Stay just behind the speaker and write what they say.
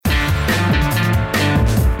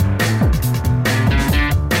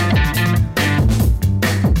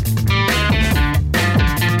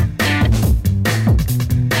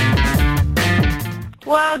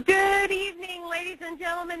Well, good evening, ladies and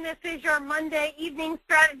gentlemen. This is your Monday evening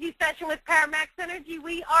strategy session with PowerMax Energy.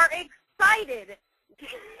 We are excited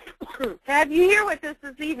to have you here with us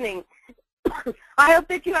this evening. I hope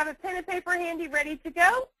that you have a pen and paper handy ready to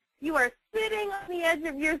go. You are sitting on the edge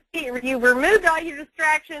of your seat. You've removed all your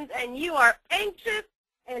distractions, and you are anxious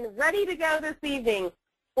and ready to go this evening.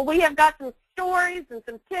 Well, we have got some stories and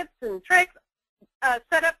some tips and tricks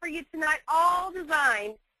set up for you tonight, all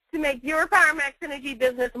designed to make your PowerMax Energy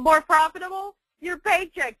business more profitable, your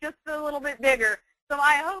paycheck just a little bit bigger. So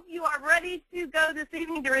I hope you are ready to go this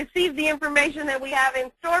evening to receive the information that we have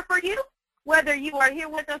in store for you. Whether you are here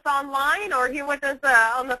with us online or here with us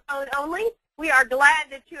on the phone only, we are glad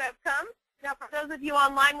that you have come. Now, for those of you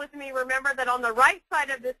online with me, remember that on the right side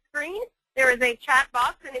of the screen, there is a chat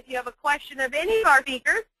box, and if you have a question of any of our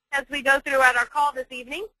speakers as we go throughout our call this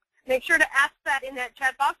evening, make sure to ask that in that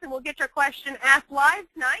chat box, and we'll get your question asked live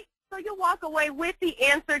tonight, so you'll walk away with the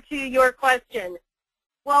answer to your question.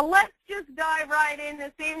 Well, let's just dive right in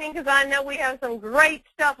this evening, because I know we have some great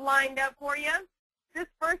stuff lined up for you. This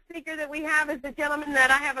first speaker that we have is a gentleman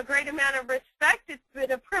that I have a great amount of respect. It's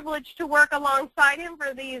been a privilege to work alongside him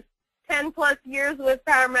for these 10-plus years with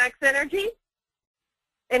PowerMax Energy.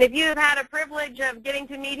 And if you've had a privilege of getting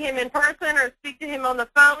to meet him in person or speak to him on the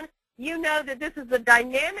phone, you know that this is a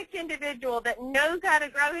dynamic individual that knows how to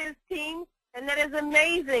grow his team and that is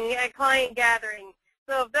amazing at client gathering.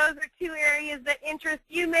 So if those are two areas that interest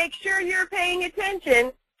you, make sure you're paying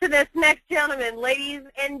attention to this next gentleman. Ladies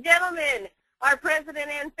and gentlemen, our president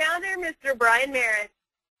and founder, Mr. Brian Merritt.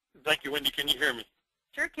 Thank you, Wendy. Can you hear me?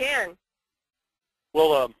 Sure can.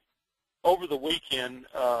 Well, over the weekend,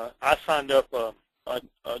 I signed up a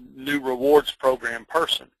new rewards program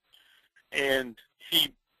person, and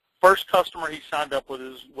first customer he signed up with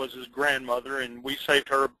was his grandmother, and we saved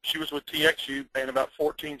her. She was with TXU, paying about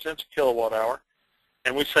 14 cents a kilowatt hour,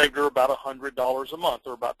 and we saved her about $100 a month,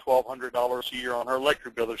 or about $1,200 a year on her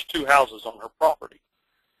electric bill. There's two houses on her property.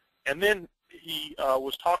 And then he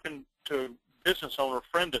was talking to a business owner, a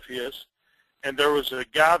friend of his, and there was a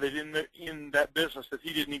guy that in that business that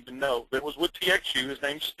he didn't even know that was with TXU. His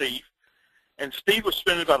name's Steve. And Steve was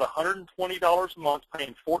spending about $120 a month,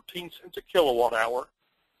 paying 14 cents a kilowatt hour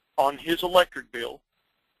on his electric bill.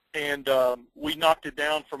 And we knocked it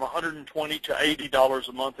down from $120 to $80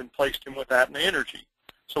 a month and placed him with Aetna Energy.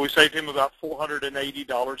 So we saved him about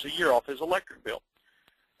 $480 a year off his electric bill.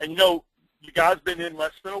 And, you know, the guy's been in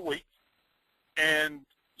less than a week. And,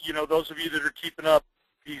 you know, those of you that are keeping up,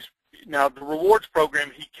 now the rewards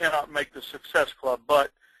program, he cannot make the Success Club,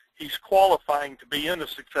 but he's qualifying to be in the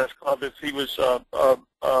Success Club if he was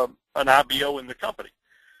an IBO in the company.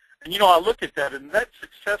 And, you know, I look at that, and that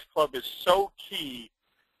Success Club is so key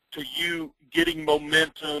to you getting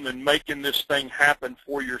momentum and making this thing happen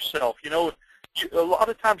for yourself. You know, a lot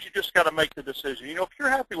of times you just got to make the decision. You know, if you're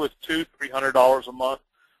happy with $200, $300 a month,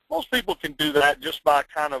 most people can do that just by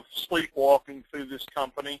kind of sleepwalking through this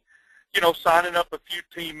company. You know, signing up a few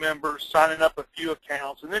team members, signing up a few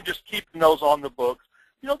accounts, and then just keeping those on the books.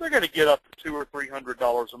 You know, they're going to get up to $200 or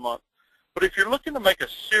 $300 a month. But if you're looking to make a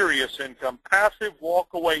serious income, passive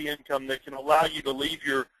walk-away income that can allow you to leave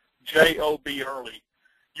your job early,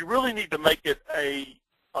 you really need to make it a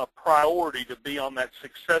priority to be on that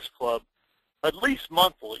Success Club at least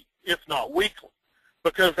monthly, if not weekly,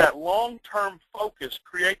 because that long-term focus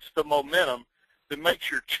creates the momentum that makes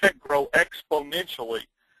your check grow exponentially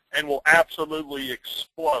and will absolutely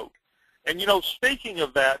explode. And, you know, speaking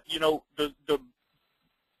of that, you know,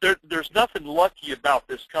 there's nothing lucky about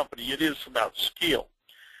this company. It is about skill.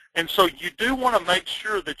 And so you do want to make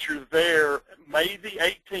sure that you're there May the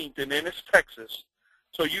 18th in Ennis, Texas,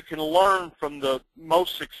 so you can learn from the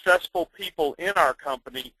most successful people in our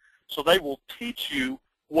company so they will teach you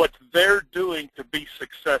what they're doing to be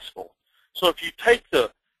successful. So if you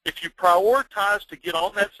prioritize to get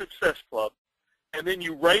on that Success Club and then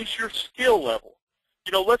you raise your skill level,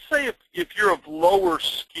 you know, let's say if you're of lower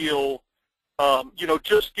skill, you know,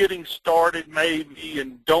 just getting started maybe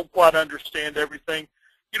and don't quite understand everything,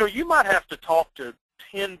 you know, you might have to talk to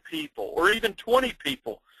 10 people or even 20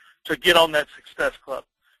 people to get on that Success Club.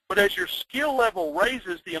 But as your skill level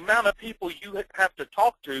raises, the amount of people you have to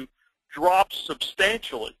talk to drops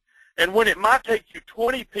substantially. And when it might take you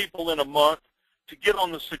 20 people in a month to get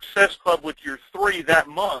on the Success Club with your 3 that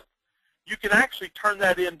month, you can actually turn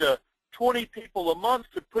that into 20 people a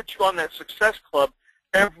month to put you on that Success Club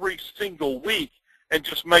every single week and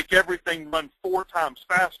just make everything run 4 times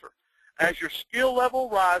faster. As your skill level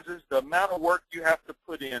rises, the amount of work you have to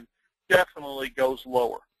put in definitely goes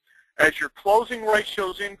lower. As your closing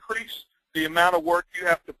ratios increase, the amount of work you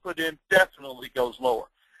have to put in definitely goes lower.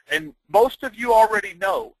 And most of you already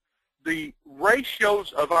know the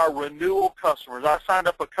ratios of our renewal customers. I signed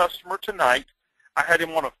up a customer tonight. I had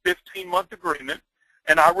him on a 15-month agreement,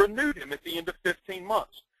 and I renewed him at the end of 15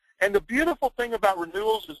 months. And the beautiful thing about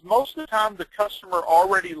renewals is most of the time the customer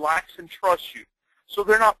already likes and trusts you. So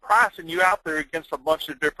they're not pricing you out there against a bunch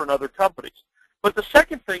of different other companies. But the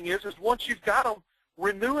second thing is once you've got them,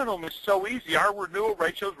 renewing them is so easy. Our renewal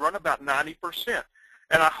ratios run about 90%.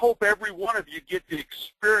 And I hope every one of you get to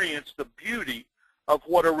experience the beauty of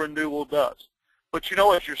what a renewal does. But you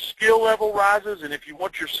know, as your skill level rises, and if you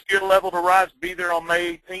want your skill level to rise, be there on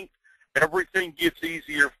May 18th, everything gets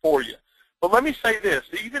easier for you. But let me say this,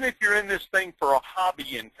 even if you're in this thing for a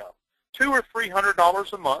hobby income, $200 or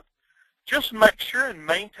 $300 a month, just make sure and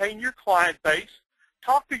maintain your client base.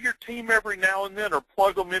 Talk to your team every now and then or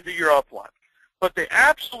plug them into your upline. But the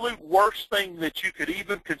absolute worst thing that you could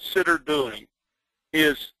even consider doing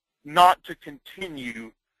is not to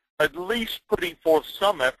continue at least putting forth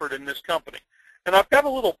some effort in this company. And I've got a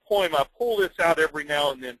little poem. I pull this out every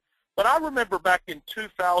now and then. But I remember back in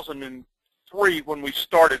 2003 when we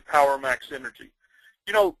started PowerMax Energy.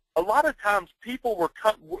 You know, a lot of times people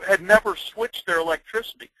had never switched their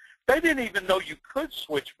electricity. They didn't even know you could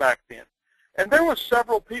switch back then. And there were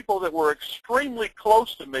several people that were extremely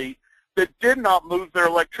close to me that did not move their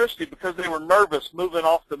electricity because they were nervous moving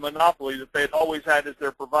off the monopoly that they had always had as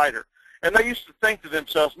their provider. And they used to think to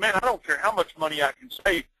themselves, man, I don't care how much money I can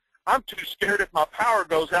save. I'm too scared if my power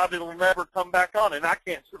goes out, it'll never come back on, and I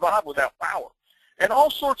can't survive without power. And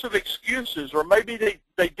all sorts of excuses, or maybe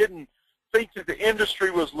they didn't think that the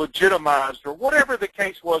industry was legitimized, or whatever the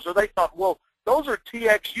case was, or they thought, well, those are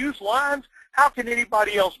TXU's lines. How can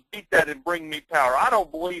anybody else beat that and bring me power? I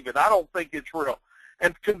don't believe it. I don't think it's real.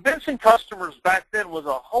 And convincing customers back then was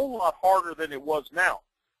a whole lot harder than it was now.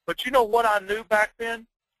 But you know what I knew back then?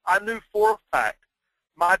 I knew for a fact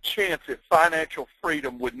my chance at financial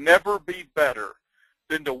freedom would never be better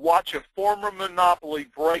than to watch a former monopoly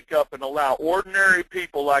break up and allow ordinary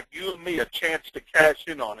people like you and me a chance to cash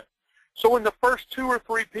in on it. So when the first 2 or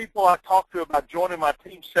 3 people I talked to about joining my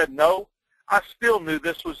team said no, I still knew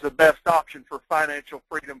this was the best option for financial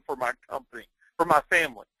freedom for my company, for my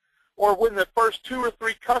family. Or when the first 2 or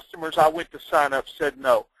 3 customers I went to sign up said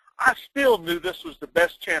no, I still knew this was the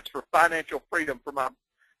best chance for financial freedom for my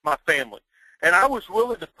family. And I was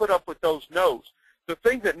willing to put up with those no's. The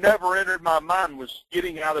thing that never entered my mind was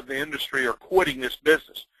getting out of the industry or quitting this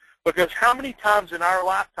business. Because how many times in our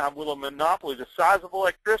lifetime will a monopoly the size of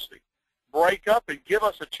electricity break up and give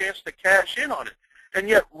us a chance to cash in on it? And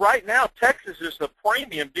yet right now Texas is the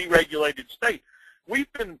premium deregulated state.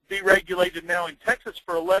 We've been deregulated now in Texas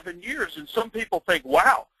for 11 years, and some people think,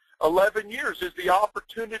 wow, 11 years, is the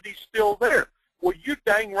opportunity still there? Well, you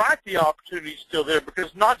dang right the opportunity is still there,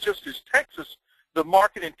 because not just is Texas, the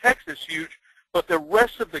market in Texas huge, but the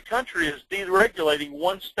rest of the country is deregulating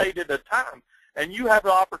one state at a time. And you have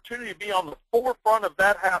the opportunity to be on the forefront of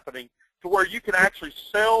that happening to where you can actually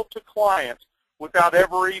sell to clients without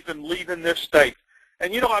ever even leaving this state.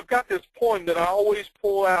 And, you know, I've got this poem that I always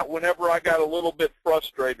pull out whenever I got a little bit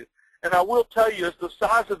frustrated. And I will tell you, as the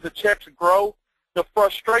size of the checks grow, the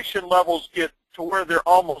frustration levels get to where they're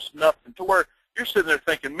almost nothing, to where you're sitting there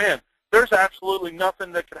thinking, man, there's absolutely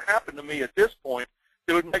nothing that could happen to me at this point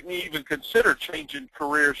that would make me even consider changing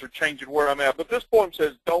careers or changing where I'm at. But this poem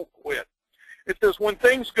says, don't quit. It says, when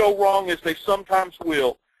things go wrong, as they sometimes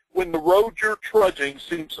will, when the road you're trudging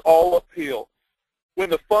seems all uphill, when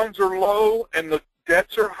the funds are low and the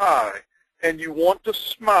debts are high, and you want to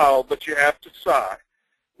smile, but you have to sigh,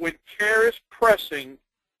 when care is pressing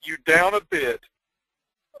you down a bit,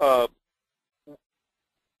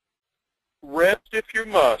 rest if you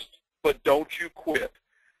must, but don't you quit.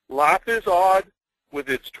 Life is odd with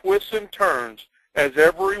its twists and turns, as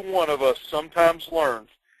every one of us sometimes learns,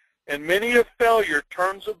 and many a failure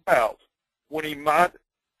turns about when he might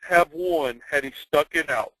have won had he stuck it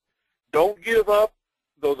out. Don't give up,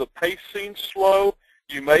 though the pace seems slow,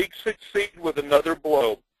 you may succeed with another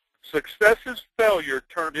blow. Success is failure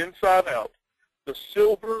turned inside out, the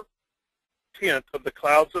silver tint of the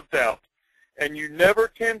clouds of doubt, and you never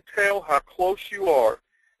can tell how close you are.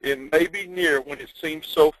 It may be near when it seems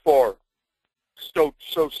so far. So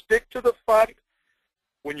stick to the fight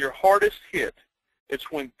when your heart is hit.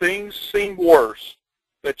 It's when things seem worse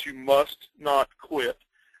that you must not quit.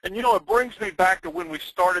 And, you know, it brings me back to when we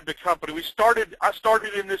started the company. I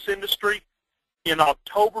started in this industry in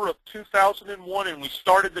October of 2001, and we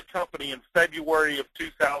started the company in February of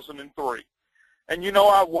 2003. And, you know,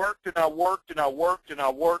 I worked and I worked and I worked and I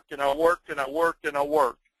worked and I worked and I worked and I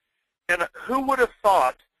worked. And who would have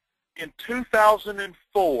thought in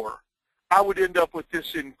 2004 I would end up with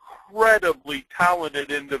this incredibly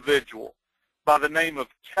talented individual by the name of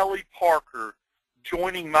Kelly Parker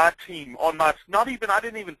joining my team on my, I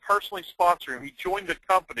didn't even personally sponsor him. He joined the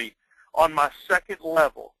company on my second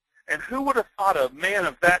level. And who would have thought a man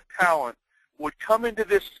of that talent would come into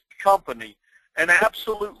this company and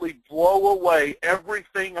absolutely blow away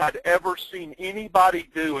everything I'd ever seen anybody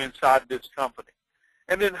do inside this company?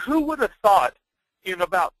 And then who would have thought in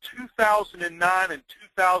about 2009 and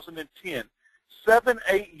 2010,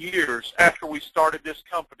 7-8 years after we started this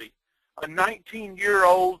company, a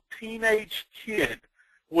 19-year-old teenage kid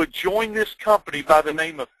would join this company by the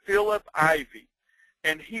name of Philip Ivey.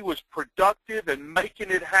 And he was productive and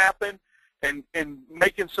making it happen and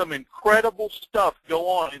making some incredible stuff go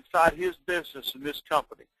on inside his business in this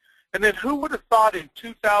company. And then who would have thought in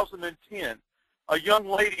 2010 a young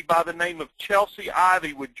lady by the name of Chelsea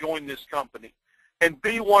Ivey would join this company and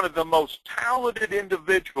be one of the most talented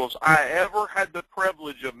individuals I ever had the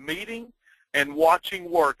privilege of meeting and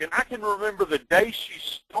watching work. And I can remember the day she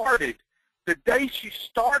started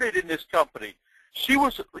in this company. She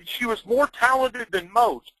was more talented than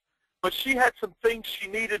most, but she had some things she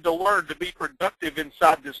needed to learn to be productive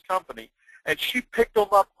inside this company. And she picked them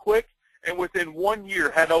up quick, and within 1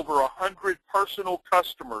 year had over 100 personal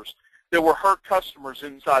customers that were her customers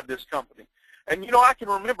inside this company. And, you know, I can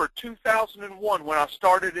remember 2001 when I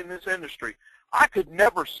started in this industry. I could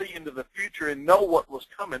never see into the future and know what was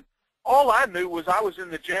coming. All I knew was I was in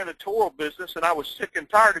the janitorial business, and I was sick and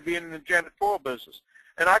tired of being in the janitorial business.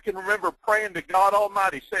 And I can remember praying to God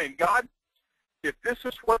Almighty, saying, God, if this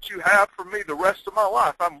is what you have for me the rest of my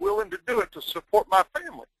life, I'm willing to do it to support my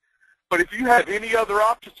family. But if you have any other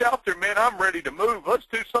options out there, man, I'm ready to move. Let's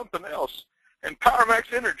do something else. And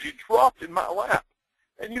PowerMax Energy dropped in my lap.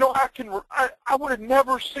 And, you know, I would have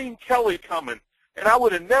never seen Kelly coming, and I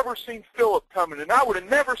would have never seen Philip coming, and I would have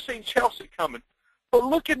never seen Chelsea coming. But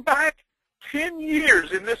looking back, 10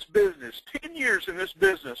 years in this business,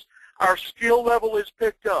 our skill level is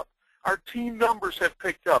picked up. Our team numbers have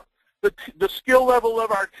picked up. The skill level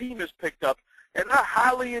of our team is picked up. And I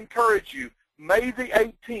highly encourage you, May the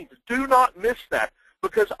 18th, do not miss that,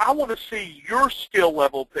 because I want to see your skill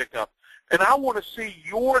level pick up. And I want to see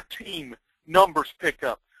your team numbers pick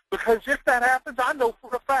up. Because if that happens, I know for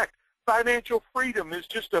a fact financial freedom is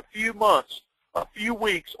just a few months, a few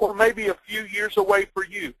weeks, or maybe a few years away for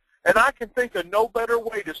you. And I can think of no better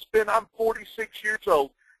way to spend, I'm 46 years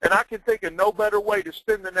old, and I can think of no better way to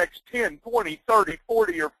spend the next 10, 20, 30,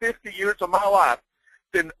 40, or 50 years of my life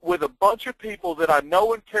than with a bunch of people that I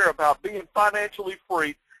know and care about being financially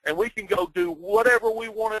free, and we can go do whatever we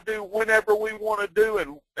want to do, whenever we want to do,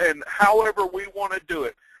 and however we want to do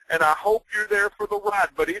it. And I hope you're there for the ride.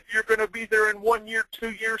 But if you're going to be there in 1 year,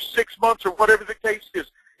 2 years, 6 months, or whatever the case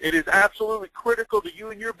is, it is absolutely critical to you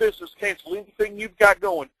and your business cancel anything you've got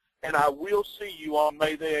going. And I will see you on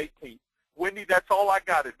May the 18th. Wendy, that's all I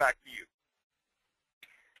got. It back to you.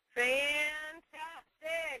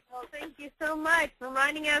 Fantastic. Well, thank you so much for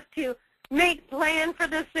reminding us to make plan for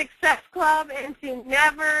the Success Club and to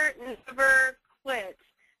never, never quit.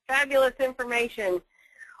 Fabulous information.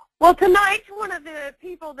 Well, tonight, one of the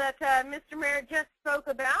people that Mr. Merritt just spoke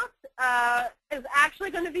about is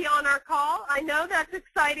actually going to be on our call. I know that's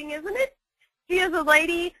exciting, isn't it? She is a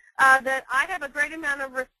lady that I have a great amount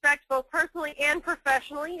of respect, both personally and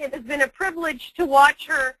professionally. It has been a privilege to watch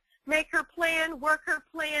her make her plan, work her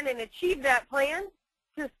plan, and achieve that plan.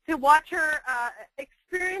 To watch her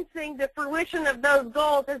experiencing the fruition of those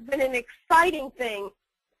goals has been an exciting thing.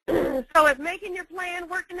 So if making your plan,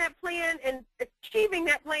 working that plan, and achieving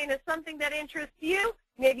that plan is something that interests you,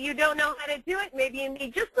 maybe you don't know how to do it, maybe you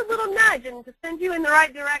need just a little nudge and to send you in the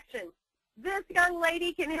right direction. This young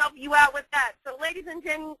lady can help you out with that. So ladies and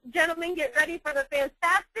gentlemen, get ready for the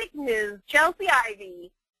fantastic Ms. Chelsea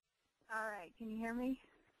Ivey. All right, can you hear me?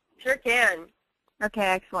 Sure can. Okay,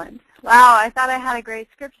 excellent. Wow, I thought I had a great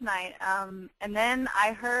script tonight, and then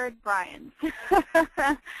I heard Brian's.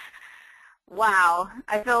 Wow,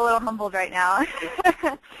 I feel a little humbled right now.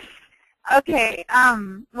 Okay,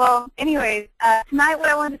 well, anyways, tonight what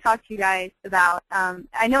I wanted to talk to you guys about,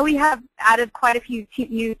 I know we have added quite a few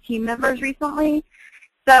new team members recently,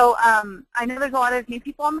 so I know there's a lot of new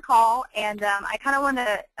people on the call, and I kind of want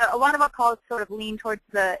to, a lot of our calls sort of lean towards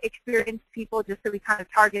the experienced people just so we kind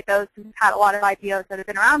of target those who've had a lot of ideas that have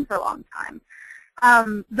been around for a long time.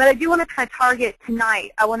 But I do want to kind of target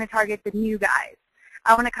tonight, I want to target the new guys.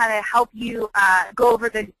 I want to kind of help you go over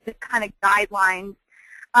the kind of guidelines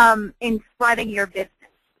in spreading your business.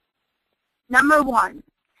 Number one,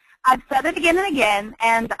 I've said it again and again,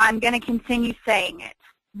 and I'm going to continue saying it.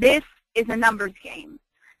 This is a numbers game.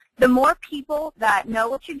 The more people that know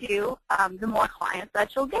what you do, the more clients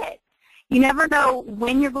that you'll get. You never know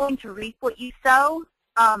when you're going to reap what you sow,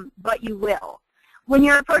 but you will. When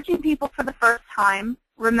you're approaching people for the first time,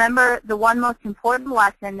 remember the one most important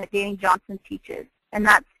lesson that Danny Johnson teaches, and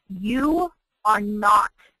that's you are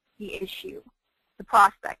not the issue. The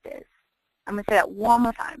prospect is. I'm going to say that one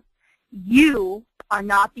more time. You are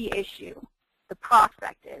not the issue. The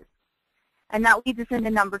prospect is. And that leads us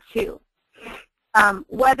into number 2.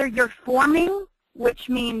 Whether you're forming, which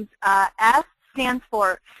means F stands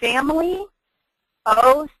for family,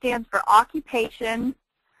 O stands for occupation,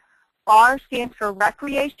 R stands for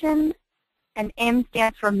recreation, and M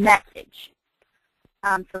stands for message.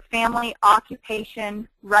 So family, occupation,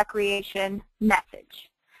 recreation, message.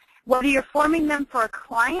 Whether you're forming them for a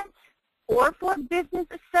client or for a business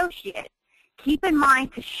associate, keep in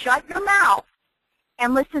mind to shut your mouth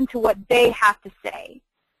and listen to what they have to say.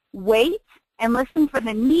 Wait and listen for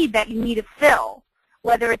the need that you need to fill,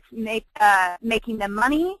 whether it's making them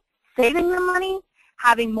money, saving them money,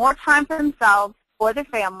 having more time for themselves or their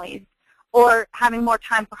families, or having more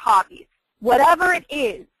time for hobbies. Whatever it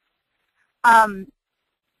is,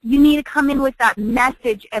 you need to come in with that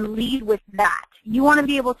message and lead with that. You want to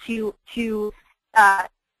be able to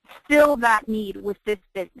fill that need with this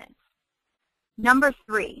business. Number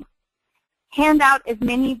 3, hand out as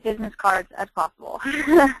many business cards as possible.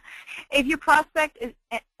 If your prospect is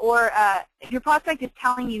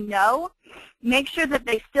telling you no, make sure that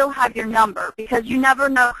they still have your number, because you never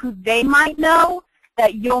know who they might know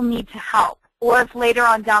that you'll need to help, or if later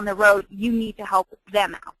on down the road you need to help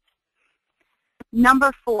them out.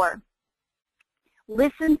 Number 4,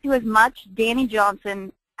 listen to as much Danny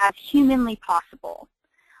Johnson as humanly possible.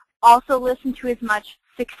 Also listen to as much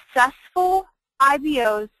successful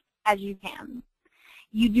IBOs as you can.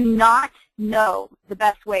 You do not know the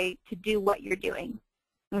best way to do what you're doing.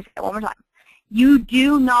 Let me say that one more time. You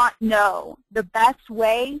do not know the best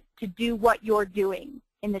way to do what you're doing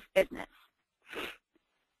in this business.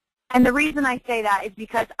 And the reason I say that is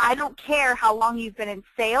because I don't care how long you've been in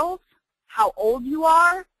sales, how old you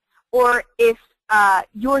are, or if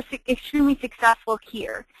you're extremely successful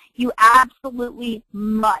here. You absolutely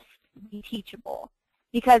must be teachable,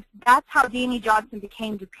 because that's how Danny Johnson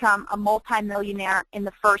became to become a multimillionaire in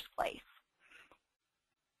the first place.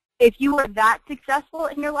 If you were that successful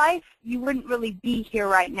in your life, you wouldn't really be here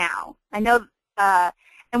right now. I know,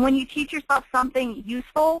 and when you teach yourself something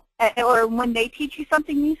useful, or when they teach you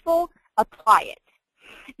something useful, apply it.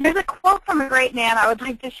 There's a quote from a great man I would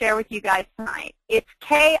like to share with you guys tonight. It's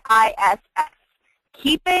KISS.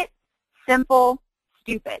 Keep it simple,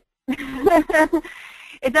 stupid.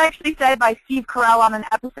 It's actually said by Steve Carell on an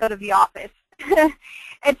episode of The Office.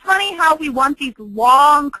 It's funny how we want these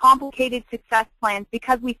long, complicated success plans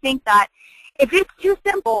because we think that if it's too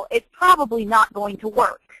simple, it's probably not going to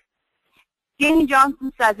work. Danny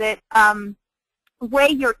Johnson says it, weigh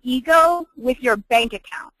your ego with your bank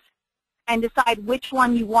account and decide which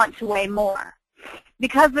one you want to weigh more.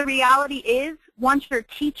 Because the reality is, once you're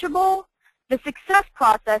teachable, the success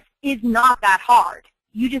process is not that hard.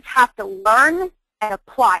 You just have to learn and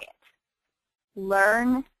apply it.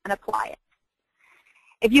 Learn and apply it.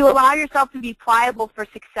 If you allow yourself to be pliable for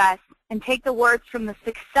success and take the words from the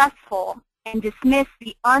successful and dismiss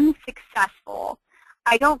the unsuccessful,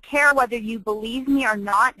 I don't care whether you believe me or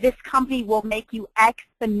not, this company will make you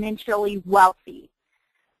exponentially wealthy.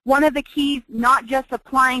 One of the keys, not just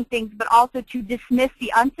applying things, but also to dismiss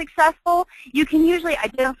the unsuccessful, you can usually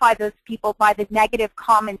identify those people by the negative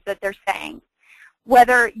comments that they're saying.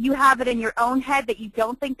 Whether you have it in your own head that you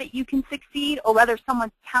don't think that you can succeed, or whether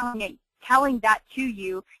someone's telling that to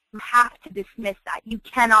you, you have to dismiss that. You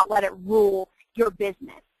cannot let it rule your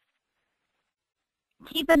business.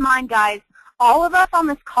 Keep in mind, guys, all of us on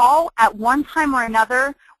this call at one time or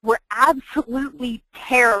another were absolutely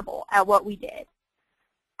terrible at what we did.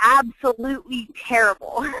 Absolutely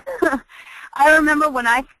terrible. I remember when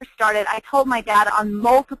I first started, I told my dad on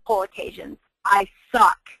multiple occasions, I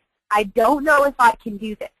suck. I don't know if I can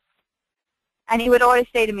do this. And he would always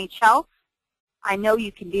say to me, Chelsea, I know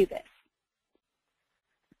you can do this.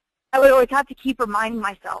 I would always have to keep reminding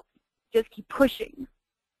myself, just keep pushing.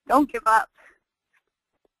 Don't give up.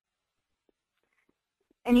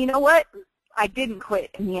 And you know what? I didn't quit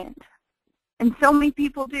in the end. And so many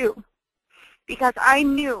people do, because I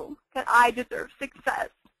knew that I deserved success.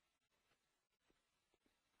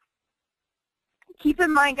 Keep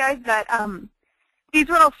in mind, guys, that these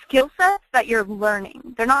are all skill sets that you're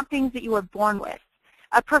learning. They're not things that you were born with.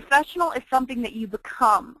 A professional is something that you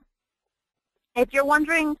become. If you're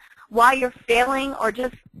wondering why you're failing, or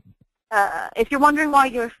just if you're wondering why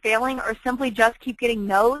you're failing, or simply just keep getting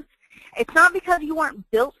no's, It's not because you weren't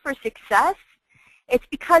built for success. It's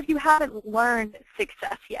because you haven't learned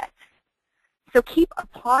success yet. So keep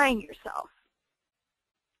applying yourself.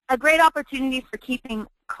 A great opportunity for keeping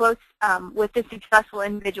close with the successful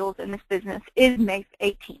individuals in this business is May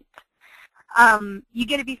 18th. You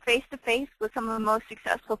get to be face-to-face with some of the most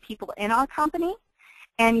successful people in our company,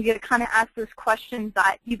 and you get to kind of ask those questions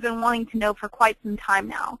that you've been wanting to know for quite some time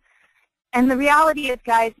now. And the reality is,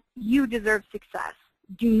 guys, you deserve success.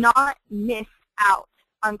 Do not miss out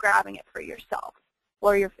on grabbing it for yourself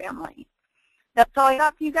or your family. That's all I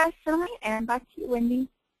got for you guys tonight, and back to you, Wendy.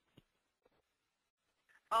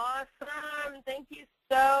 Awesome. Thank you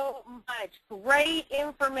so much. Great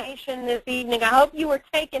information this evening. I hope you were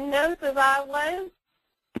taking notes as I was.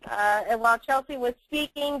 And while Chelsea was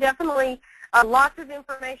speaking, definitely lots of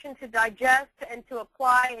information to digest and to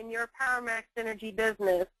apply in your PowerMax Energy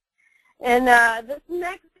business. And this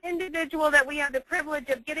next individual that we have the privilege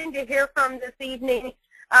of getting to hear from this evening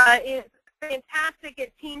is fantastic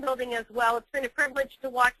at team building as well. It's been a privilege to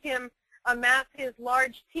watch him amass his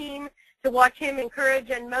large team, to watch him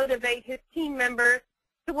encourage and motivate his team members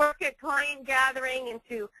to work at client gathering and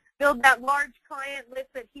to build that large client list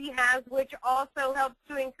that he has, which also helps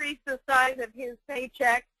to increase the size of his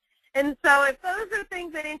paycheck. And so if those are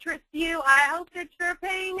things that interest you, I hope that you're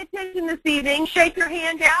paying attention this evening. Shake your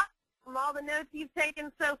hand out from all the notes you've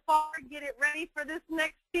taken so far. Get it ready for this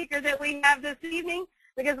next speaker that we have this evening,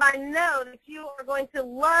 because I know that you are going to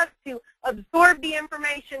love to absorb the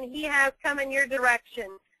information he has coming your direction.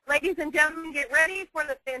 Ladies and gentlemen, get ready for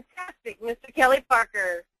the fantastic Mr. Kelly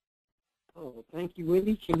Parker. Oh, thank you,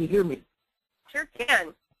 Wendy. Can you hear me? Sure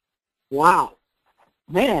can. Wow.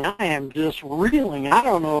 Man, I am just reeling. I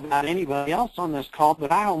don't know about anybody else on this call,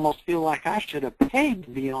 but I almost feel like I should have paid to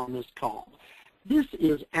be on this call. This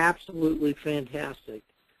is absolutely fantastic.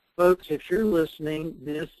 Folks, if you're listening,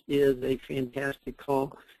 this is a fantastic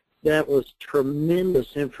call. That was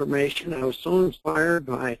tremendous information. I was so inspired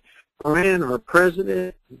by Brian, our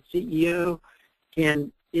president and CEO.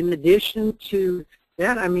 And in addition to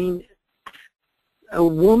that, I mean, a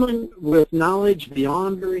woman with knowledge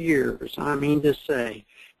beyond her years, I mean to say.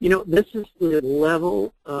 You know, this is the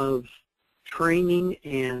level of training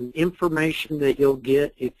and information that you'll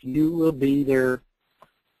get if you will be there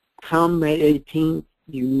come May 18th.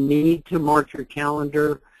 You need to mark your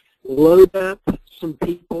calendar, load up some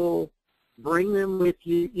people, bring them with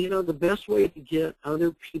you. You know, the best way to get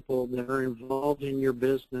other people that are involved in your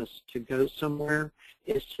business to go somewhere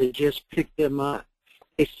is to just pick them up.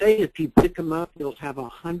 They say if you pick them up, you'll have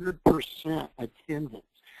 100% attendance.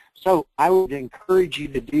 So I would encourage you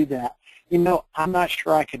to do that. You know, I'm not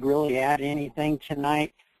sure I could really add anything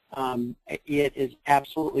tonight. It has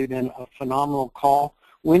absolutely been a phenomenal call.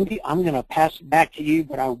 Wendy, I'm going to pass it back to you,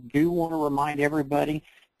 but I do want to remind everybody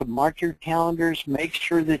to mark your calendars, make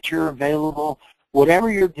sure that you're available.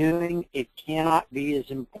 Whatever you're doing, it cannot be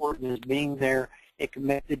as important as being there. It can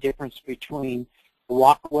make the difference between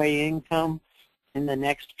walkaway income in the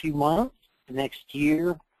next few months, the next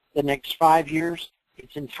year, the next 5 years.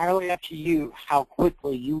 It's entirely up to you how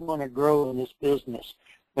quickly you want to grow in this business.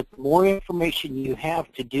 But the more information you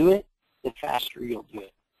have to do it, the faster you'll do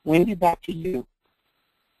it. Wendy, back to you.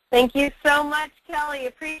 Thank you so much, Kelly.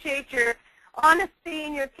 Appreciate your honesty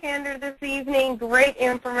and your candor this evening. Great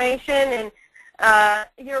information. And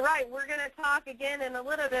you're right, we're going to talk again in a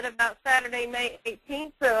little bit about Saturday, May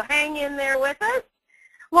 18th, so hang in there with us.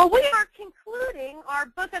 Well, we are concluding our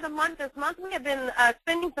book of the month this month. We have been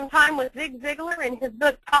spending some time with Zig Ziglar in his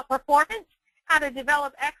book, Top Performance, How to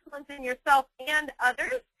Develop Excellence in Yourself and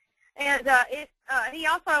Others. And he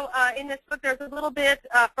also, in this book, there's a little bit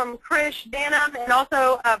from Krish Danam and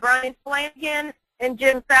also Brian Flanagan and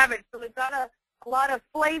Jim Savage. So we've got a lot of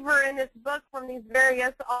flavor in this book from these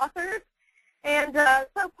various authors. And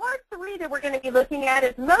so part 3 that we're going to be looking at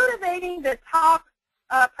is motivating the top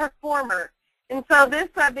performer. And so this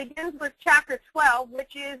begins with Chapter 12,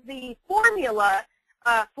 which is the formula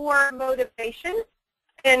for motivation.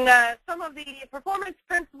 And some of the performance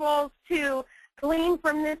principles to glean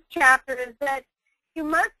from this chapter is that you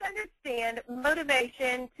must understand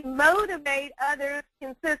motivation to motivate others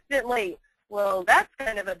consistently. Well, that's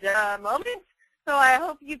kind of a duh moment. So I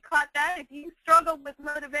hope you caught that. If you struggle with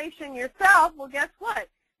motivation yourself, well, guess what?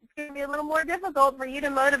 It's going to be a little more difficult for you to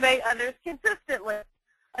motivate others consistently.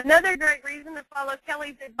 Another great reason to follow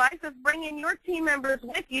Kelly's advice is bringing your team members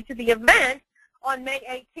with you to the event on May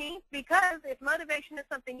 18th, because if motivation is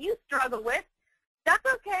something you struggle with, that's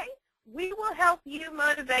okay. We will help you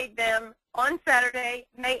motivate them on Saturday,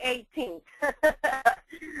 May 18th.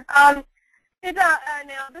 Now,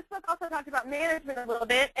 this book also talks about management a little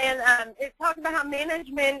bit, and it talks about how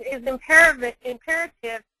management is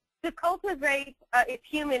imperative to cultivate its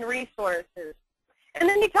human resources. And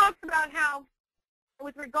then he talks about how,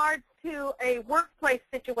 with regards to a workplace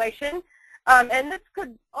situation, and this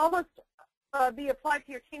could almost be applied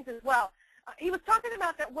to your teams as well, he was talking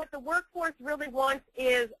about that what the workforce really wants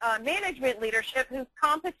is management leadership who's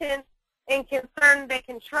competent and concerned they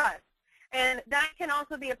can trust. And that can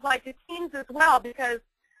also be applied to teams as well, because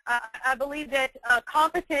I believe that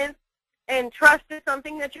competence and trust is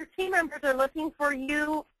something that your team members are looking for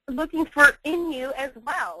in you as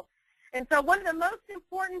well. And so one of the most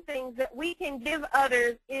important things that we can give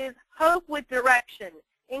others is hope with direction,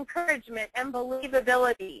 encouragement, and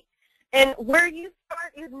believability. And where you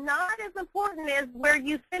start is not as important as where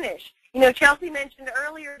you finish. You know, Chelsea mentioned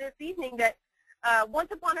earlier this evening that once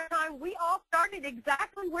upon a time, we all started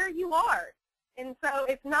exactly where you are. And so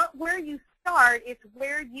it's not where you start, it's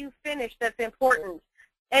where you finish that's important.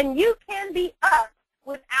 And you can be up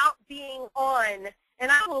without being on. And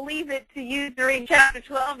I will leave it to you to read Chapter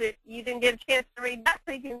 12 if you didn't get a chance to read that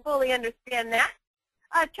so you can fully understand that.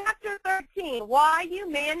 Chapter 13, why you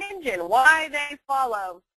manage and why they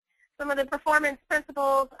follow. Some of the performance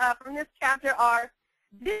principles from this chapter are,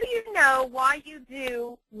 do you know why you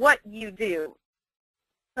do what you do?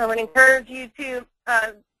 So I would encourage you to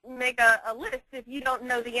make a list if you don't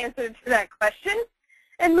know the answer to that question.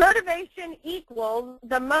 And motivation equals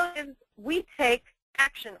the motives we take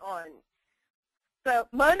action on. So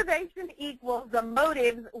motivation equals the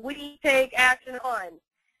motives we take action on.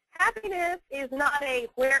 Happiness is not a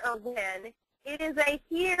where or when. It is a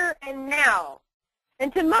here and now.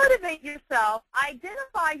 And to motivate yourself,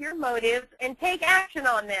 identify your motives and take action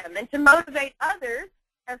on them. And to motivate others,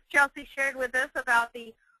 as Chelsea shared with us about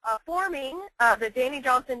the forming the Danny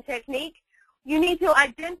Johnson technique, you need to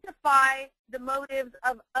identify the motives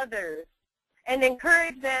of others and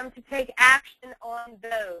encourage them to take action on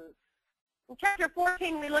those. In Chapter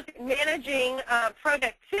 14, we look at managing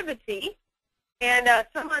productivity, and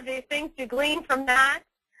some of the things to glean from that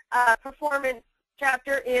performance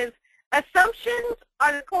chapter is assumptions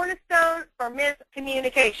are the cornerstone for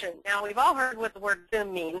miscommunication. Now, we've all heard what the word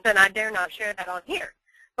assume means, and I dare not share that on here.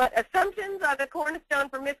 But assumptions are the cornerstone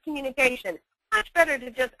for miscommunication. Much better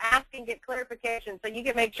to just ask and get clarification so you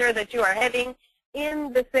can make sure that you are heading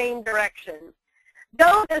in the same direction.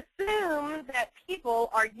 Don't assume that people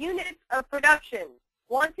are units of production,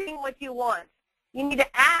 wanting what you want. You need to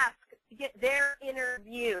ask to get their inner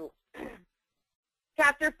view.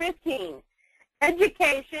 Chapter 15,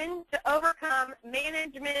 education to overcome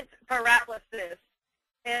management paralysis.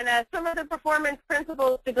 And some of the performance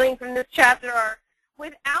principles to glean from this chapter are,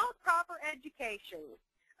 without proper education,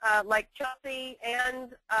 like Chelsea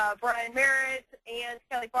and Brian Merritt and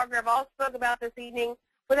Kelly Parker have all spoke about this evening,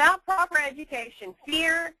 without proper education,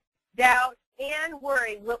 fear, doubt, and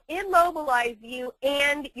worry will immobilize you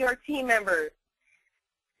and your team members.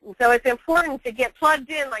 And so it's important to get plugged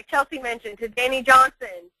in, like Chelsea mentioned, to Danny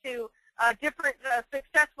Johnson, to different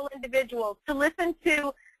successful individuals, to listen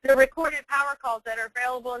to the recorded power calls that are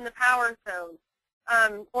available in the Power Zone.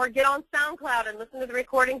 Or get on SoundCloud and listen to the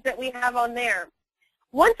recordings that we have on there.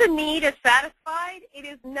 Once a need is satisfied, it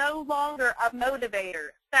is no longer a motivator.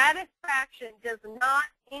 Satisfaction does not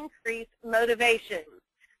increase motivation.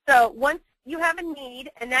 So once you have a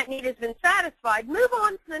need and that need has been satisfied, move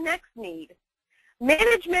on to the next need.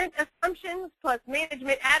 Management assumptions plus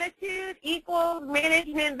management attitude equals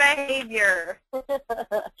management behavior.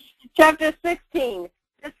 Chapter 16,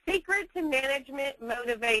 the secret to management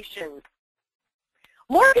motivation.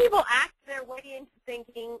 More people act their way into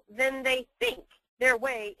thinking than they think their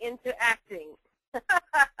way into acting.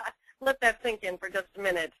 Let that sink in for just a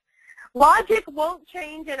minute. Logic won't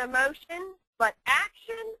change an emotion, but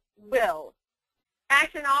action will.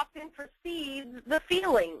 Action often precedes the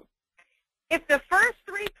feeling. If the first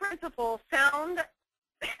three principles sound,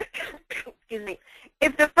 excuse me,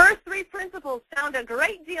 if the first three principles sound a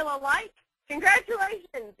great deal alike,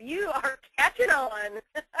 congratulations, you are catching on.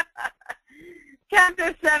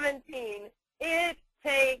 Chapter 17, it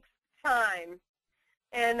takes time.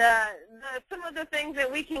 And some of the things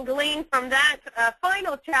that we can glean from that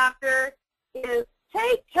final chapter is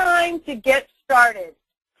take time to get started.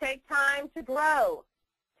 Take time to grow.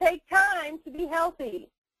 Take time to be healthy.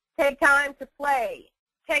 Take time to play.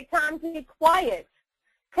 Take time to be quiet.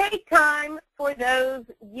 Take time for those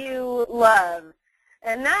you love.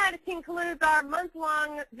 And that concludes our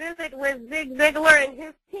month-long visit with Zig Ziglar and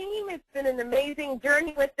his team. It's been an amazing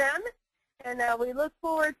journey with them. And we look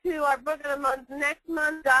forward to our book of the month next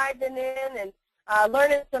month, diving in and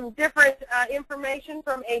learning some different information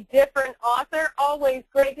from a different author. Always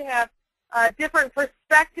great to have different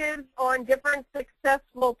perspectives on different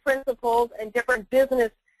successful principles and different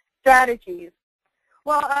business strategies.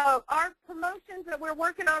 Well, our promotions that we're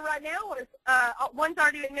working on right now is, one's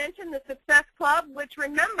already been mentioned, the Success Club, which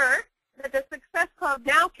remember that the Success Club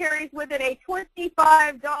now carries with it a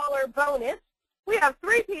 $25 bonus. We have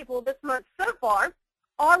 3 people this month so far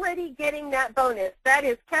already getting that bonus. That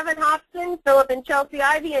is Kevin Hobson, Philip and Chelsea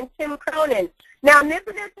Ivy, and Tim Cronin. Now,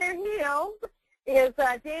 nipping at their heels is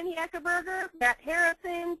Danny Eckerberger, Matt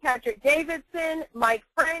Harrison, Patrick Davidson, Mike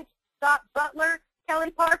French, Scott Butler, Kelly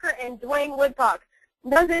Parker, and Dwayne Woodcock.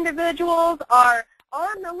 Those individuals are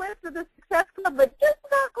on the list of the Success Club, but just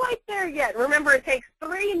not quite there yet. Remember, it takes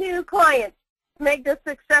 3 new clients to make the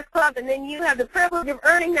Success Club, and then you have the privilege of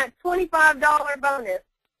earning that $25 bonus.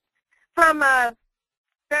 From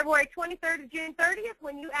February 23rd to June 30th,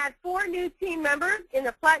 when you add 4 new team members in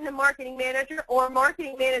the Platinum Marketing Manager or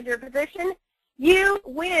Marketing Manager position, you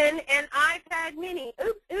win an iPad mini.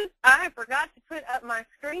 Oops, I forgot to put up my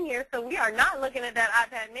screen here, so we are not looking at that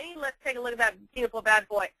iPad mini. Let's take a look at that beautiful bad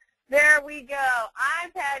boy. There we go,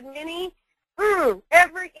 iPad mini.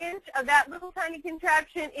 Every inch of that little tiny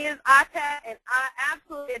contraption is iPad, and I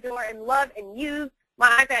absolutely adore and love and use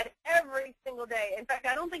my iPad every single day. In fact,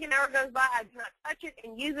 I don't think an hour goes by I do not touch it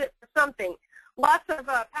and use it for something. Lots of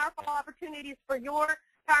powerful opportunities for your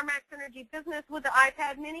PowerMax Energy business with the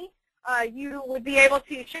iPad mini. You would be able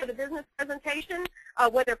to show the business presentation,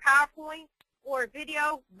 whether PowerPoint or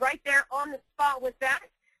video, right there on the spot with that.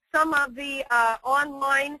 Some of the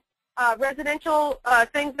online residential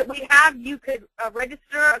things that we have, you could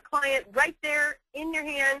register a client right there in your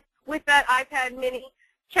hand with that iPad mini.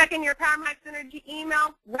 Check in your PowerMax Energy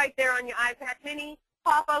email right there on your iPad mini.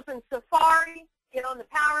 Pop open Safari, get on the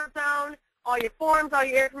Power Zone, all your forms, all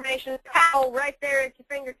your information, POW right there at your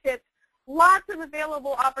fingertips. Lots of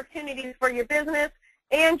available opportunities for your business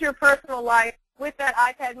and your personal life with that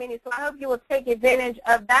iPad mini, so I hope you will take advantage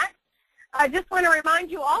of that. I just want to remind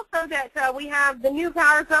you also that we have the new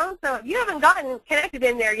Power Zone, so if you haven't gotten connected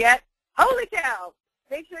in there yet, holy cow,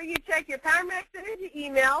 make sure you check your PowerMax Energy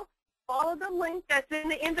email, follow the link that's in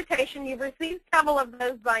the invitation. You've received several of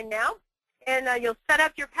those by now, and you'll set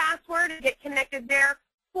up your password and get connected there.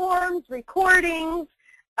 Forms, recordings,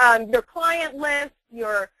 your client list,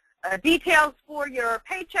 your details for your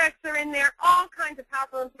paychecks are in there, all kinds of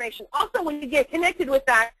powerful information. Also, when you get connected with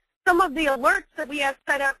that, some of the alerts that we have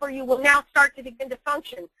set up for you will now start to begin to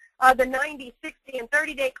function. The 90, 60, and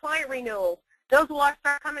 30-day client renewals, those will all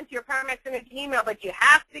start coming to your PowerMax Energy email, but you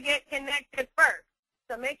have to get connected first.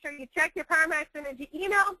 So make sure you check your PowerMax Energy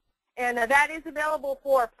email, and that is available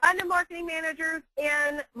for Platinum Marketing Managers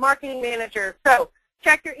and Marketing Managers. So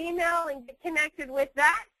check your email and get connected with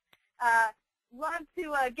that. Love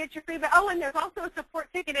to get your feedback. Oh, and there's also a support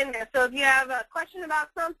ticket in there. So if you have a question about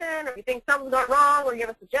something, or you think something's gone wrong, or you have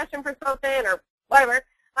a suggestion for something, or whatever,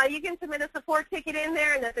 you can submit a support ticket in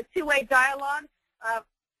there, and that's a 2-way dialogue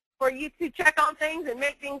for you to check on things and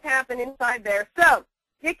make things happen inside there. So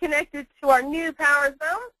get connected to our new Power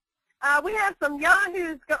Zone. We have some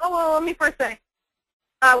Yahoos. Well, let me first say,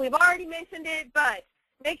 we've already mentioned it, but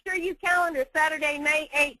make sure you calendar Saturday, May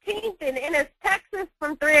 18th in Ennis, Texas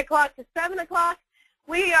from 3 o'clock to 7 o'clock.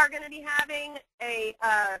 We are going to be having a,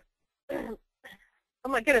 oh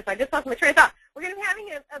my goodness, I just lost my train of thought. We're going to be having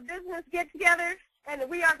a business get-together, and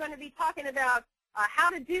we are going to be talking about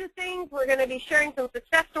how to do things. We're going to be sharing some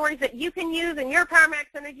success stories that you can use in your PowerMax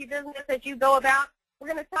Energy business as you go about. We're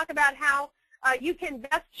going to talk about how you can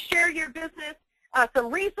best share your business,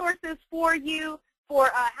 some resources for you, for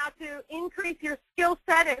how to increase your skill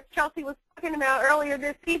set, as Chelsea was talking about earlier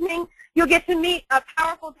this evening. You'll get to meet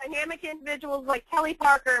powerful, dynamic individuals like Kelly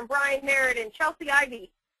Parker and Brian Merritt and Chelsea Ivy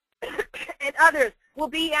and others will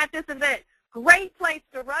be at this event. Great place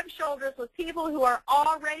to rub shoulders with people who are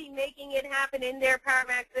already making it happen in their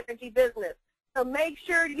PowerMax Energy business. So make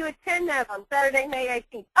sure you attend that on Saturday, May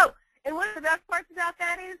 18th. Oh, and one of the best parts about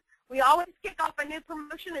that is we always kick off a new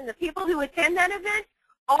promotion, and the people who attend that event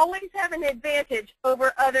always have an advantage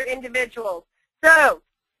over other individuals. So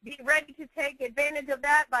be ready to take advantage of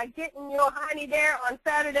that by getting your honey there on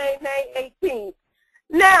Saturday, May 18th.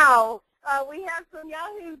 Now, we have some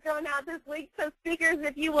Yahoos going out this week, so speakers,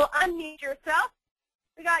 if you will unmute yourself.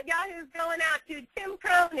 We got Yahoos going out to Tim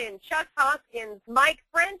Cronin, Chuck Hoskins, Mike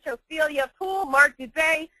French, Ophelia Poole, Mark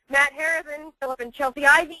Dubay, Matt Harrison, Philip and Chelsea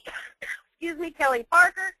Ivy, excuse me, Kelly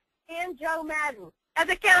Parker, and Joe Madden. At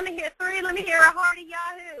the count of here 3, let me hear a hearty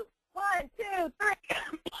Yahoo. 1, 2,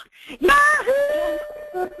 3. Yahoo!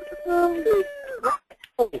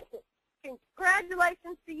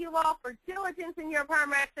 congratulations to you all for diligence in your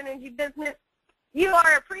PowerMax Energy business. You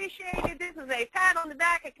are appreciated. This is a pat on the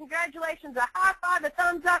back, a congratulations, a high five, a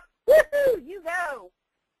thumbs up. Woohoo, you go.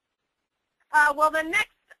 Well, the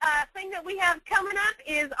next thing that we have coming up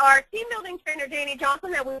is our team building trainer, Danny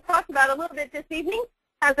Johnson, that we've talked about a little bit this evening,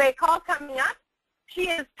 has a call coming up. She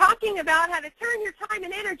is talking about how to turn your time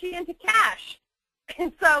and energy into cash.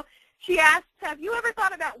 And so she asks, have you ever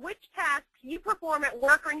thought about which tasks you perform at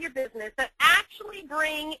work or in your business that actually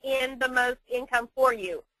bring in the most income for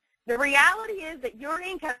you? The reality is that your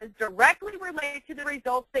income is directly related to the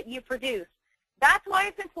results that you produce. That's why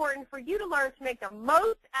it's important for you to learn to make the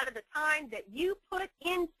most out of the time that you put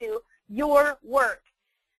into your work.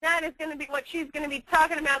 That is going to be what she's going to be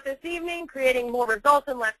talking about this evening, creating more results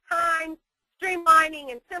in less time,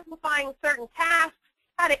 streamlining and simplifying certain tasks,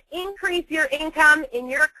 how to increase your income in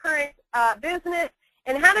your current business,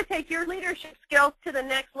 and how to take your leadership skills to the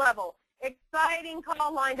next level. Exciting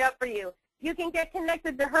call lined up for you. You can get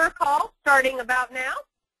connected to her call starting about now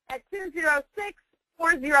at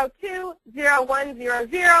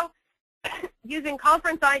 206-402-0100 using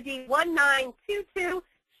conference ID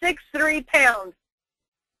 192263#.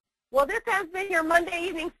 Well, this has been your Monday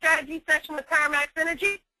evening strategy session with PowerMax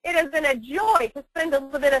Energy. It has been a joy to spend a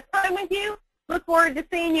little bit of time with you. Look forward to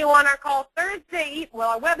seeing you on our call Thursday,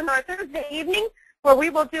 our webinar Thursday evening, where we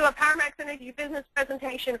will do a PowerMax Energy business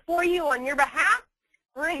presentation for you on your behalf.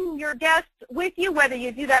 Bring your guests with you, whether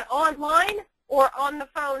you do that online or on the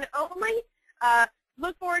phone only.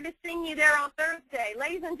 Look forward to seeing you there on Thursday.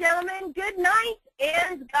 Ladies and gentlemen, good night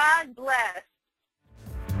and God bless.